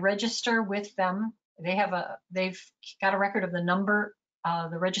register with them. They've got a record of the number,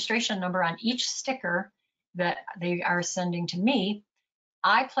 the registration number on each sticker that they are sending to me.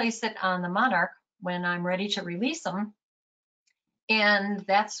 I place it on the Monarch when I'm ready to release them. And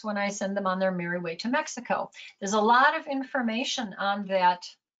that's when I send them on their merry way to Mexico. There's a lot of information on that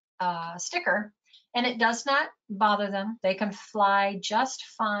sticker, and it does not bother them. They can fly just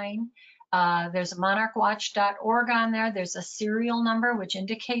fine. There's a monarchwatch.org on there. There's a serial number, which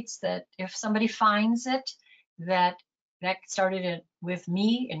indicates that if somebody finds it, that started it with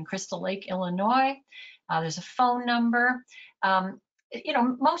me in Crystal Lake, Illinois. There's a phone number.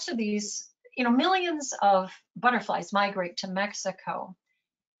 Most of these, millions of butterflies migrate to Mexico.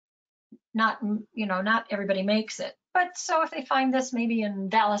 Not everybody makes it. But so if they find this maybe in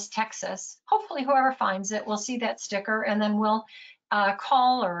Dallas, Texas, hopefully whoever finds it will see that sticker, and then we'll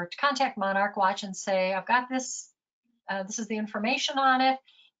call or contact Monarch Watch and say, I've got this, this is the information on it.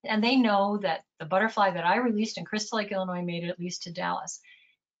 And they know that the butterfly that I released in Crystal Lake, Illinois, made it at least to Dallas.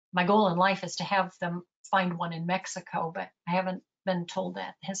 My goal in life is to have them find one in Mexico, but I haven't been told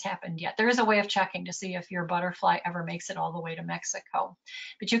that has happened yet. There is a way of checking to see if your butterfly ever makes it all the way to Mexico.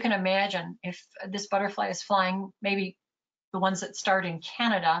 But you can imagine if this butterfly is flying, maybe the ones that start in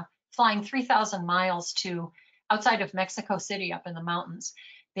Canada, flying 3,000 miles to outside of Mexico City up in the mountains,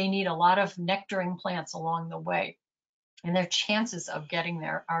 they need a lot of nectaring plants along the way. And their chances of getting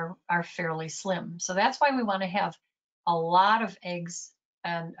there are fairly slim. So that's why we want to have a lot of eggs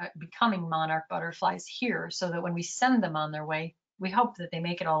and becoming monarch butterflies here, so that when we send them on their way, we hope that they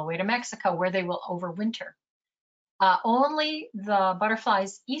make it all the way to Mexico, where they will overwinter. Only the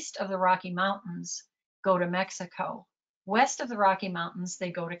butterflies east of the Rocky Mountains go to Mexico. West of the Rocky Mountains,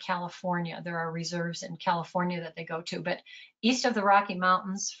 they go to California. There are reserves in California that they go to, but east of the Rocky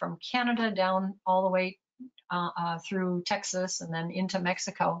Mountains, from Canada down all the way through Texas and then into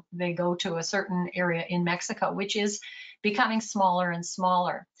Mexico, they go to a certain area in Mexico, which is becoming smaller and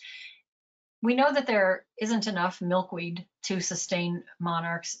smaller. We know that there isn't enough milkweed to sustain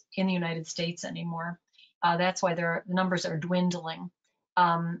monarchs in the United States anymore. That's why the numbers are dwindling.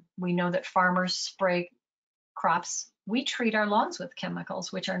 We know that farmers spray crops. We treat our lawns with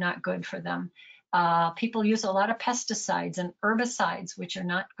chemicals, which are not good for them. People use a lot of pesticides and herbicides, which are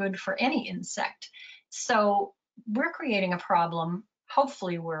not good for any insect. So we're creating a problem.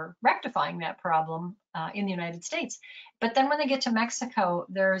 Hopefully we're rectifying that problem in the United States. But then when they get to Mexico,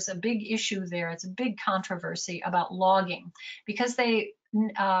 there's a big issue there. It's a big controversy about logging, because they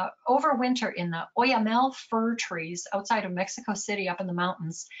overwinter in the Oyamel fir trees outside of Mexico City up in the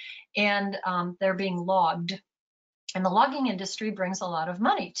mountains, and they're being logged. And the logging industry brings a lot of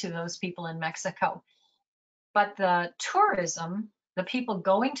money to those people in Mexico. But the tourism, the people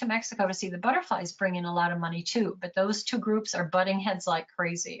going to Mexico to see the butterflies, bring in a lot of money too. But those two groups are butting heads like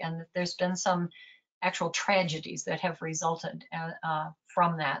crazy. And there's been some actual tragedies that have resulted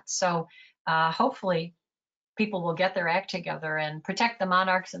from that. So hopefully people will get their act together and protect the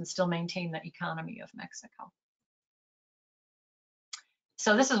monarchs and still maintain the economy of Mexico.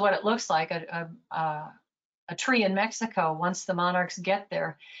 So this is what it looks like, a tree in Mexico once the monarchs get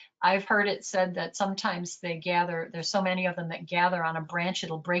there. I've heard it said that sometimes they gather, there's so many of them that gather on a branch,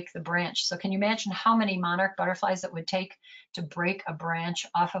 it'll break the branch. So can you imagine how many monarch butterflies it would take to break a branch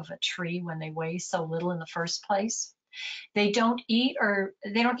off of a tree when they weigh so little in the first place? They don't eat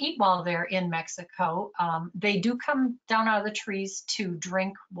while they're in Mexico. They do come down out of the trees to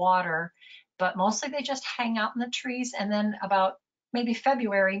drink water, but mostly they just hang out in the trees, and then about maybe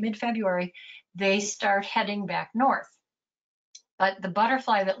mid-February, they start heading back north. But the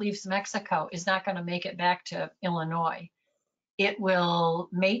butterfly that leaves Mexico is not going to make it back to Illinois. It will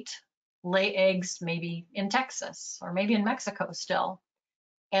mate, lay eggs maybe in Texas or maybe in Mexico still.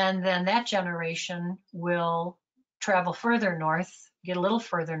 And then that generation will travel further north, get a little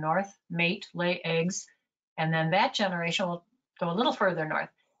further north, mate, lay eggs, and then that generation will go a little further north.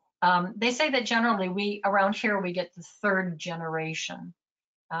 They say that generally around here we get the third generation.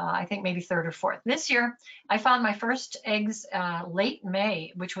 I think maybe third or fourth. This year, I found my first eggs late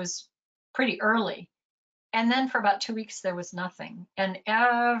May, which was pretty early. And then for about 2 weeks, there was nothing. And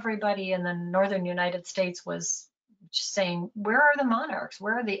everybody in the northern United States was saying, where are the monarchs?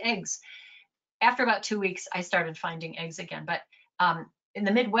 Where are the eggs? After about 2 weeks, I started finding eggs again. But in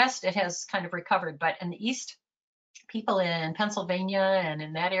the Midwest, it has kind of recovered. But in the East, people in Pennsylvania and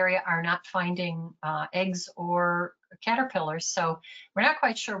in that area are not finding eggs or caterpillars. So we're not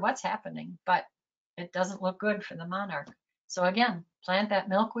quite sure what's happening, but it doesn't look good for the monarch. So again, plant that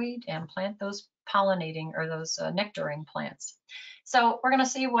milkweed and plant those pollinating or those nectaring plants. So we're going to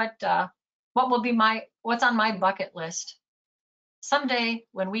see what's on my bucket list. Someday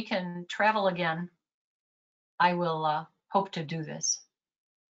when we can travel again, I will hope to do this.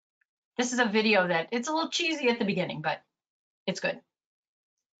 This is a video that it's a little cheesy at the beginning, but it's good.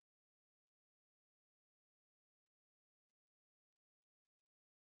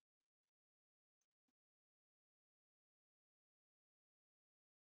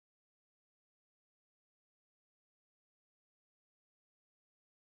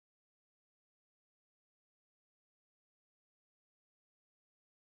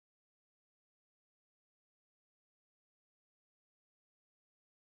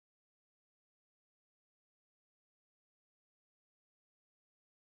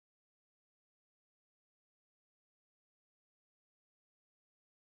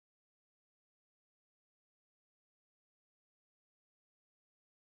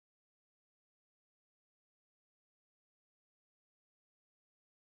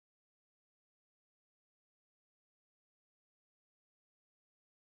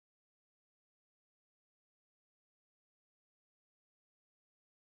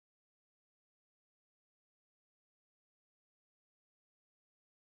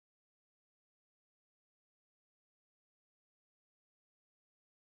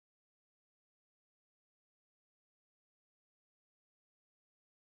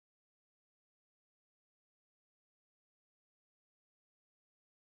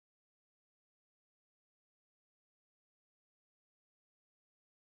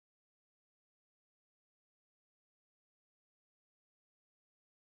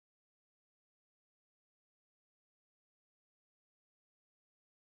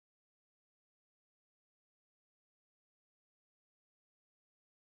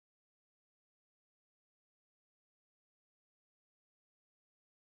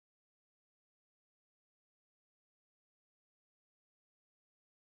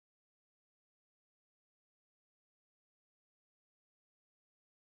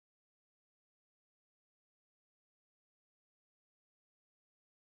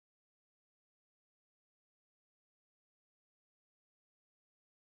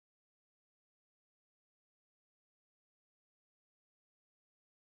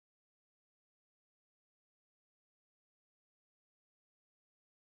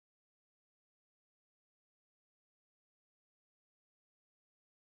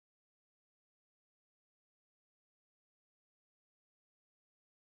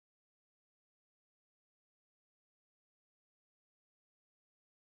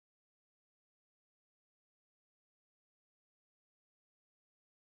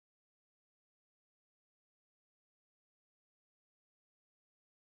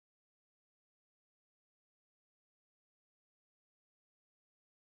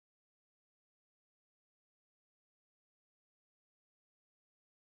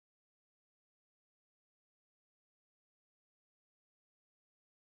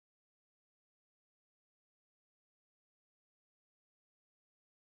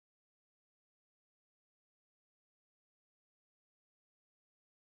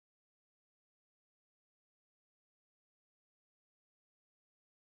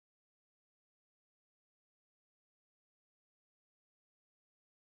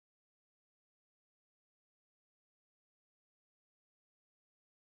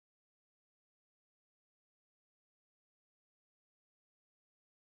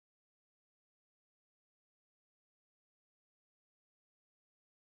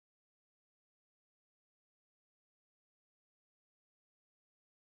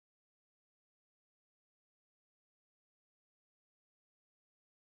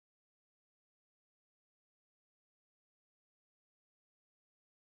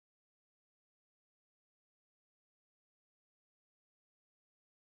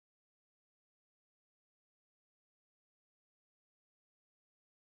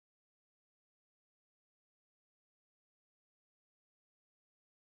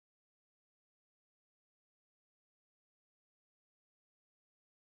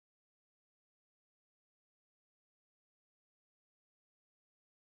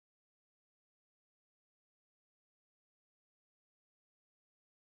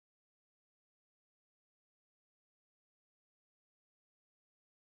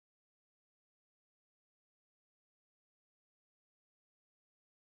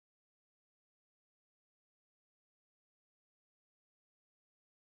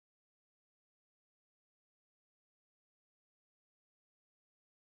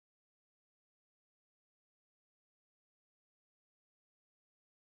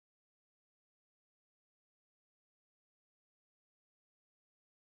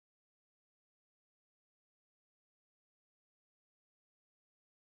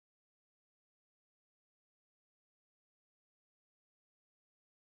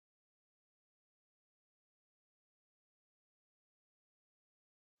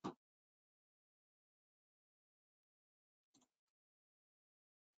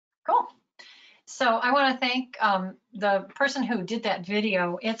 Cool. So I want to thank the person who did that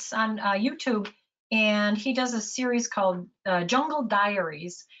video. It's on YouTube, and he does a series called Jungle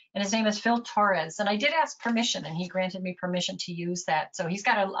Diaries, and his name is Phil Torres. And I did ask permission, and he granted me permission to use that. So he's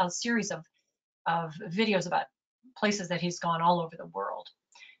got a series of videos about places that he's gone all over the world.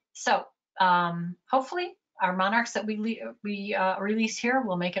 So hopefully our monarchs that we release here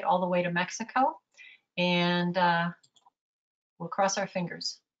will make it all the way to Mexico, and we'll cross our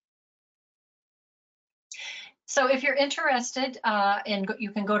fingers. So if you're interested,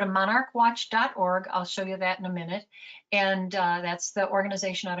 you can go to monarchwatch.org. I'll show you that in a minute. And that's the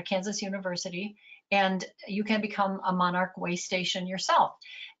organization out of Kansas University. And you can become a monarch way station yourself.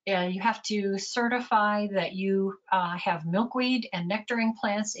 You have to certify that you have milkweed and nectaring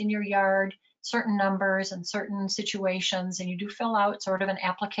plants in your yard, certain numbers and certain situations, and you do fill out sort of an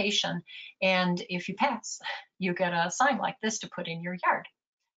application. And if you pass, you get a sign like this to put in your yard.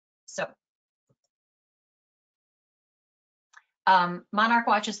 So Monarch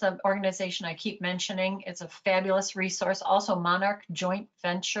Watch is the organization I keep mentioning. It's a fabulous resource. Also, Monarch Joint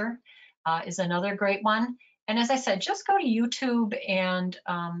Venture is another great one. And as I said, just go to YouTube and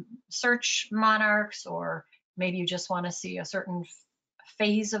search monarchs, or maybe you just want to see a certain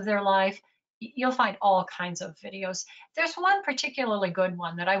phase of their life. You'll find all kinds of videos. There's one particularly good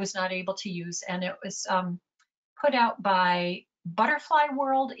one that I was not able to use, and it was put out by Butterfly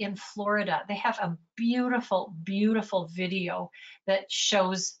World in Florida. They have a beautiful, beautiful video that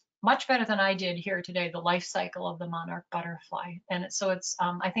shows much better than I did here today the life cycle of the monarch butterfly. And so it's,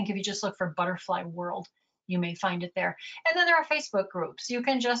 I think if you just look for Butterfly World, you may find it there. And then there are Facebook groups. You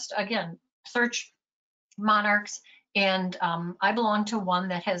can just, again, search monarchs. And I belong to one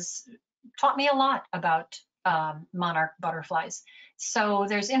that has taught me a lot about monarch butterflies. So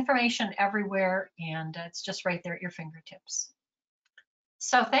there's information everywhere, and it's just right there at your fingertips.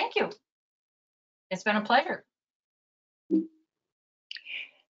 So thank you. It's been a pleasure.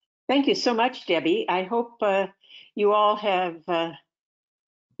 Thank you so much, Debbie. I hope you all have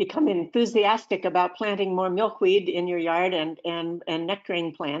become enthusiastic about planting more milkweed in your yard and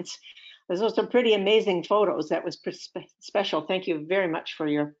nectaring plants. Those are some pretty amazing photos. That was special. Thank you very much for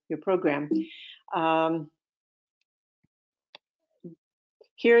your program.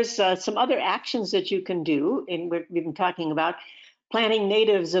 Here's some other actions that you can do, and we've been talking about planting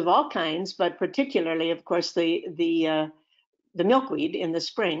natives of all kinds, but particularly, of course, the milkweed in the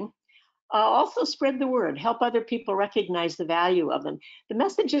spring. Also spread the word, help other people recognize the value of them. The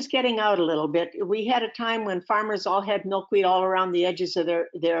message is getting out a little bit. We had a time when farmers all had milkweed all around the edges of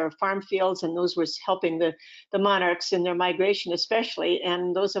their farm fields, and those were helping the monarchs in their migration especially,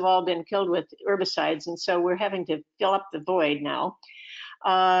 and those have all been killed with herbicides, and so we're having to fill up the void now.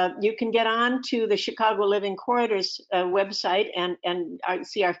 You can get on to the Chicago Living Corridors website and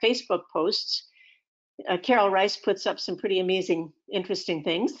see our Facebook posts. Carol Rice puts up some pretty amazing, interesting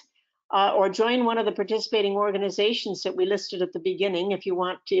things. Or join one of the participating organizations that we listed at the beginning if you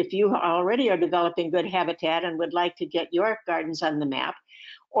want to, if you already are developing good habitat and would like to get your gardens on the map,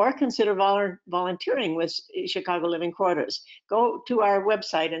 or consider volunteering with Chicago Living Corridors. Go to our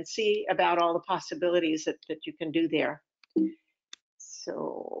website and see about all the possibilities that you can do there.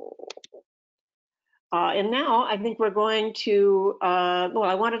 So, and now I think we're going to, well,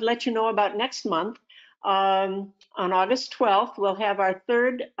 I wanted to let you know about next month. On August 12th, we'll have our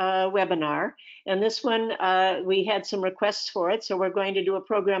third webinar, and this one we had some requests for it, so we're going to do a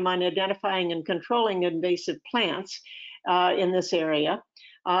program on identifying and controlling invasive plants in this area.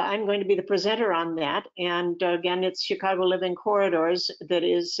 I'm going to be the presenter on that, and again, it's Chicago Living Corridors that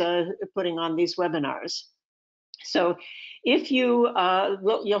is putting on these webinars. So if you,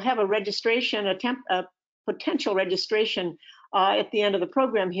 you'll have a registration, a potential registration at the end of the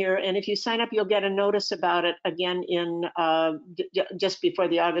program here, and if you sign up, you'll get a notice about it again in just before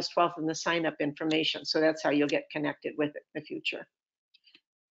the August 12th in the sign up information. So that's how you'll get connected with it in the future.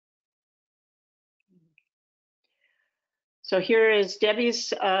 So here is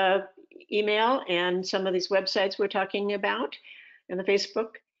Debbie's email and some of these websites we're talking about in the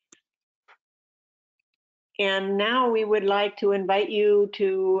Facebook. And now we would like to invite you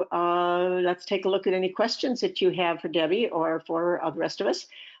to, let's take a look at any questions that you have for Debbie or for the rest of us,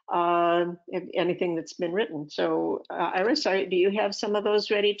 anything that's been written. So Iris, do you have some of those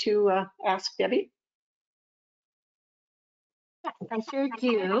ready to ask Debbie? Yes, I sure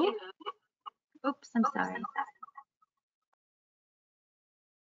do. Oops, I'm sorry.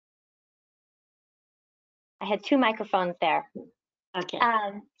 I had two microphones there. Okay.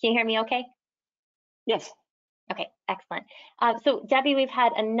 Can you hear me okay? Yes. Okay, excellent. So Debbie, we've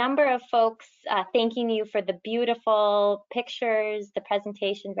had a number of folks thanking you for the beautiful pictures, the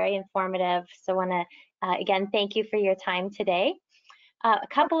presentation, very informative. So I want to, again, thank you for your time today. A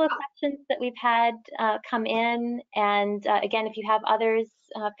couple of questions that we've had come in, and again, if you have others,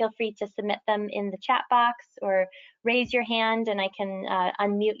 feel free to submit them in the chat box or raise your hand and I can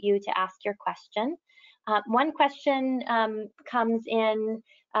unmute you to ask your question. One question comes in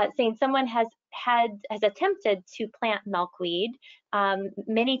saying someone has attempted to plant milkweed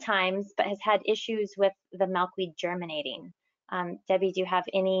many times, but has had issues with the milkweed germinating. Debbie, do you have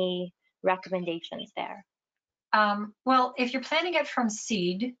any recommendations there? Well, if you're planting it from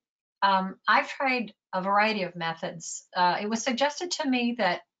seed, I've tried a variety of methods. It was suggested to me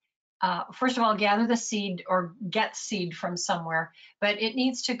that first of all, gather the seed or get seed from somewhere, but it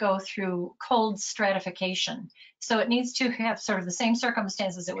needs to go through cold stratification. So it needs to have sort of the same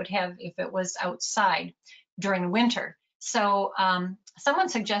circumstances it would have if it was outside during the winter. So someone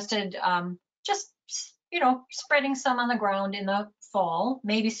suggested just, spreading some on the ground in the fall,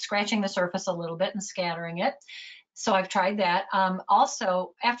 maybe scratching the surface a little bit and scattering it. So I've tried that.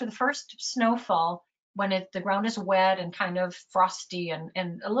 Also, after the first snowfall, when the ground is wet and kind of frosty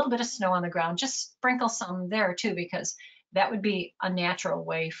and a little bit of snow on the ground, just sprinkle some there too, because that would be a natural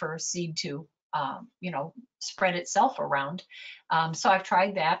way for seed to, spread itself around. So I've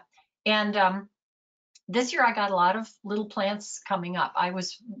tried that. And this year I got a lot of little plants coming up. I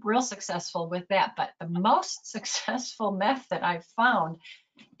was real successful with that, but the most successful method I've found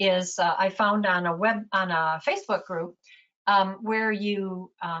is I found on a Facebook group where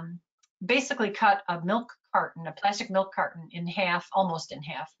you basically cut a plastic milk carton in half, almost in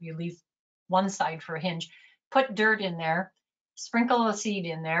half. You leave one side for a hinge, put dirt in there, sprinkle a seed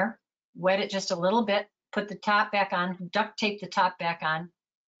in there, wet it just a little bit, put the top back on, duct tape the top back on,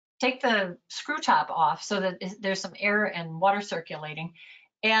 take the screw top off so that there's some air and water circulating,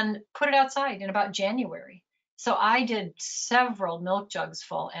 and put it outside in about January. So I did several milk jugs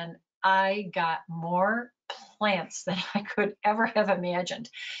full and I got more plants than I could ever have imagined.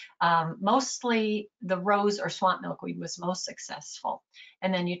 Mostly the rose or swamp milkweed was most successful.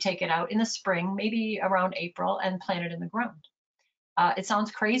 And then you take it out in the spring, maybe around April, and plant it in the ground. It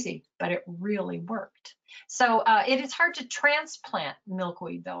sounds crazy, but it really worked. So it is hard to transplant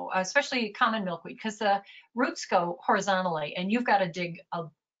milkweed though, especially common milkweed, because the roots go horizontally and you've got to dig a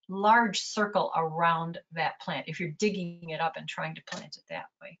large circle around that plant if you're digging it up and trying to plant it that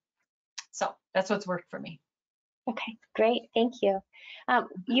way. So that's what's worked for me. Okay, great, thank you.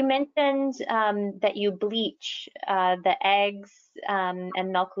 You mentioned that you bleach the eggs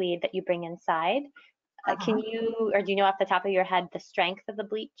and milkweed that you bring inside. Can you, or do you know off the top of your head the strength of the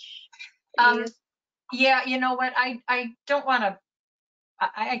bleach that you use? Yeah, you know what, I don't want to,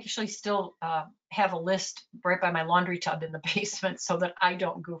 I actually still have a list right by my laundry tub in the basement so that I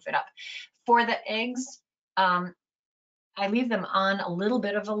don't goof it up. For the eggs, I leave them on a little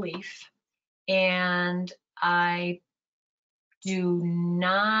bit of a leaf, and I do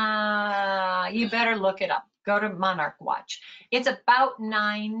not, you better look it up. Go to Monarch Watch. It's about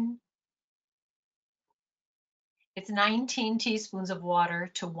 19 teaspoons of water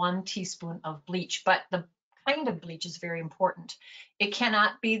to 1 teaspoon of bleach, but the kind of bleach is very important. It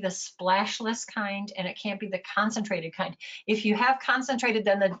cannot be the splashless kind, and it can't be the concentrated kind. If you have concentrated,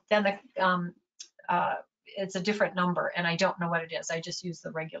 then it's a different number, and I don't know what it is. I just use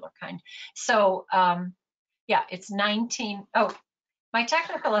the regular kind. So yeah, it's 19. Oh, my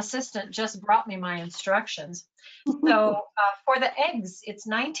technical assistant just brought me my instructions. So for the eggs, it's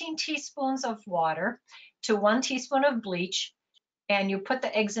 19 teaspoons of water to 1 teaspoon of bleach, and you put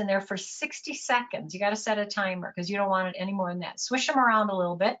the eggs in there for 60 seconds. You got to set a timer because you don't want it any more than that. Swish them around a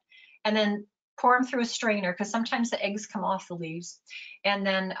little bit, and then pour them through a strainer because sometimes the eggs come off the leaves, and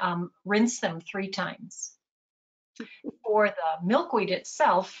then rinse them 3 times. For the milkweed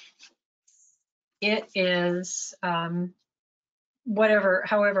itself, it is however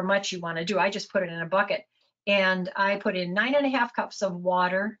much you want to do. I just put it in a bucket, and I put in 9.5 cups of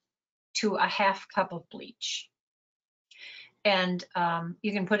water to a 1/2 cup of bleach. And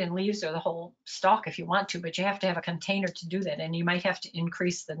you can put in leaves or the whole stalk if you want to, but you have to have a container to do that, and you might have to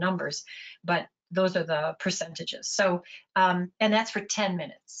increase the numbers, but those are the percentages. So, and that's for 10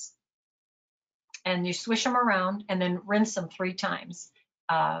 minutes. And you swish them around and then rinse them 3 times.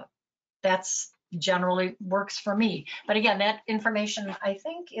 That's generally works for me. But again, that information I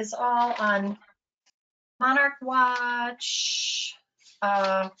think is all on Monarch Watch.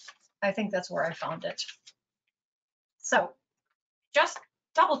 I think that's where I found it. So just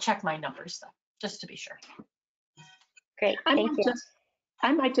double check my numbers though, just to be sure. Great, thank you.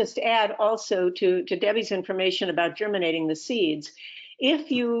 I might just add also to Debbie's information about germinating the seeds.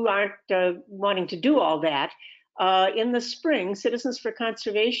 If you aren't wanting to do all that, in the spring, Citizens for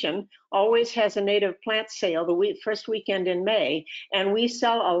Conservation always has a native plant sale the first weekend in May, and we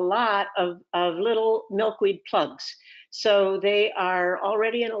sell a lot of little milkweed plugs. So they are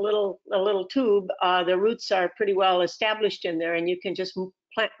already in a little tube. The roots are pretty well established in there, and you can just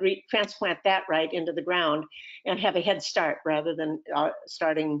transplant that right into the ground and have a head start rather than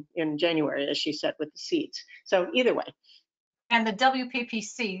starting in January, as she said, with the seeds. So either way. And the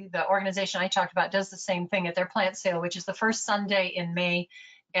WPPC, the organization I talked about, does the same thing at their plant sale, which is the first Sunday in May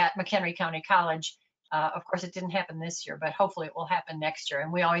at McHenry County College. Of course, it didn't happen this year, but hopefully it will happen next year.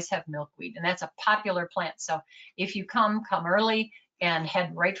 And we always have milkweed, and that's a popular plant. So if you come early and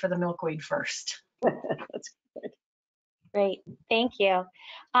head right for the milkweed first. That's good. Great, thank you.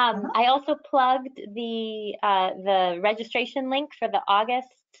 I also plugged the registration link for the August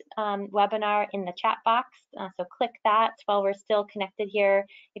webinar in the chat box. So click that while we're still connected here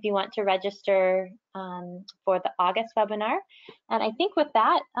if you want to register for the August webinar. And I think with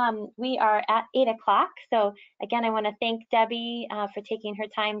that, we are at 8 o'clock. So again, I want to thank Debbie for taking her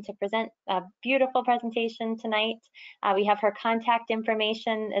time to present a beautiful presentation tonight. We have her contact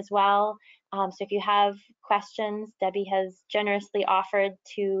information as well. So if you have questions, Debbie has generously offered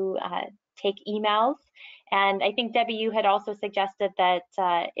to take emails. And I think, Debbie, you had also suggested that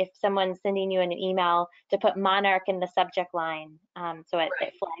if someone's sending you an email, to put Monarch in the subject line so it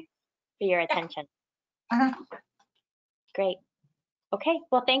flags for your attention. Great. Okay,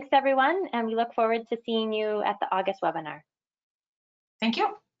 well, thanks, everyone. And we look forward to seeing you at the August webinar. Thank you.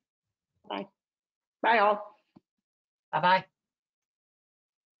 Bye. Bye, all. Bye-bye.